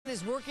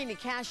Is working to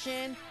cash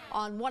in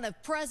on one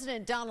of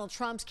President Donald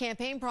Trump's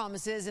campaign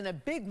promises in a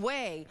big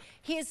way.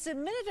 He has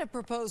submitted a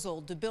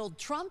proposal to build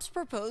Trump's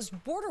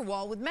proposed border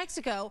wall with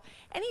Mexico,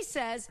 and he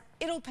says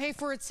it'll pay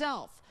for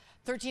itself.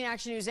 13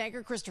 Action News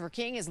anchor Christopher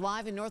King is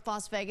live in North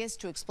Las Vegas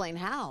to explain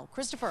how.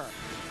 Christopher.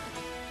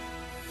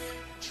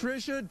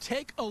 Tricia,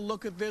 take a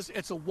look at this.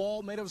 It's a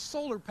wall made of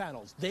solar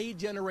panels. They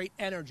generate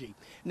energy.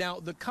 Now,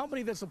 the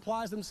company that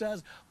supplies them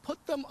says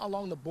put them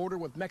along the border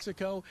with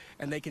Mexico,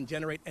 and they can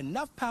generate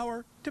enough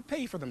power to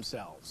pay for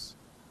themselves.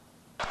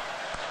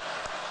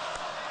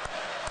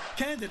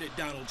 Candidate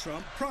Donald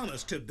Trump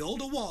promised to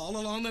build a wall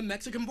along the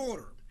Mexican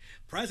border.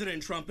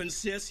 President Trump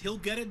insists he'll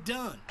get it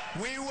done.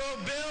 We will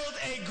build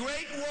a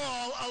great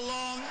wall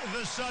along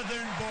the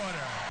southern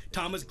border.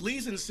 Thomas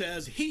Gleason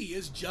says he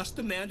is just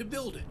the man to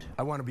build it.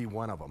 I want to be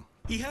one of them.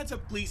 He heads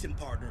up Gleason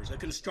Partners, a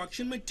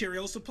construction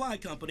material supply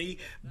company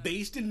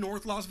based in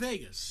North Las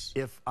Vegas.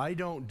 If I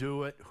don't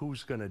do it,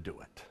 who's going to do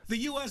it? The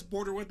U.S.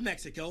 border with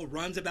Mexico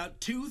runs about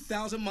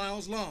 2,000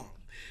 miles long.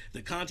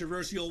 The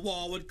controversial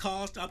wall would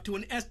cost up to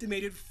an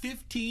estimated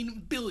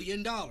 $15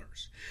 billion.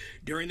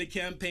 During the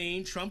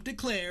campaign, Trump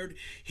declared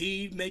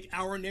he'd make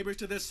our neighbors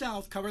to the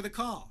south cover the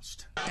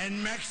cost.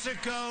 And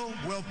Mexico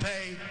will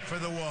pay for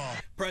the wall.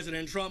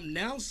 President Trump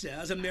now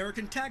says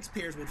American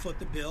taxpayers would foot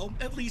the bill,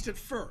 at least at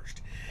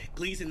first.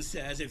 Gleason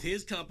says if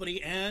his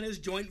company and his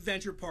joint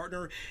venture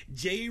partner,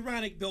 Jay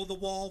Ranick, build the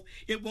wall,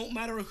 it won't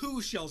matter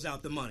who shells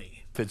out the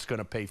money. If it's going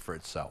to pay for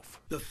itself.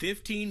 The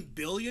 $15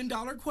 billion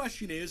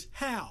question is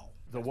how?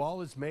 The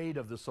wall is made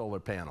of the solar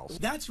panels.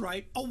 That's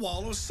right, a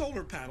wall of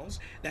solar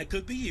panels that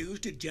could be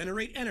used to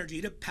generate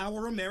energy to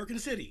power American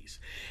cities.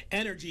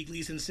 Energy,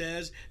 Gleason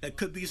says, that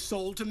could be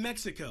sold to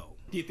Mexico.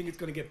 Do you think it's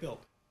going to get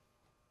built?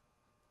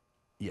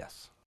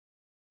 Yes.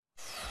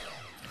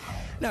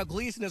 Now,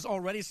 Gleason has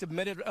already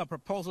submitted a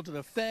proposal to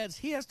the feds.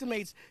 He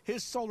estimates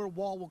his solar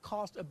wall will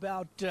cost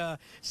about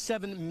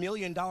 $7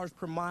 million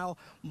per mile.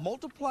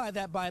 Multiply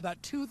that by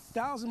about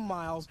 2,000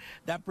 miles.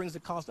 That brings the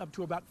cost up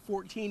to about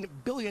 $14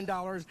 billion.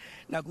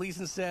 Now,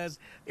 Gleason says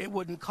it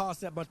wouldn't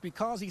cost that much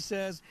because he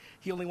says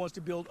he only wants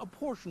to build a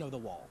portion of the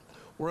wall.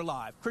 We're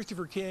live.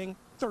 Christopher King,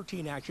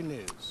 13 Action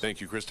News.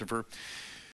 Thank you, Christopher.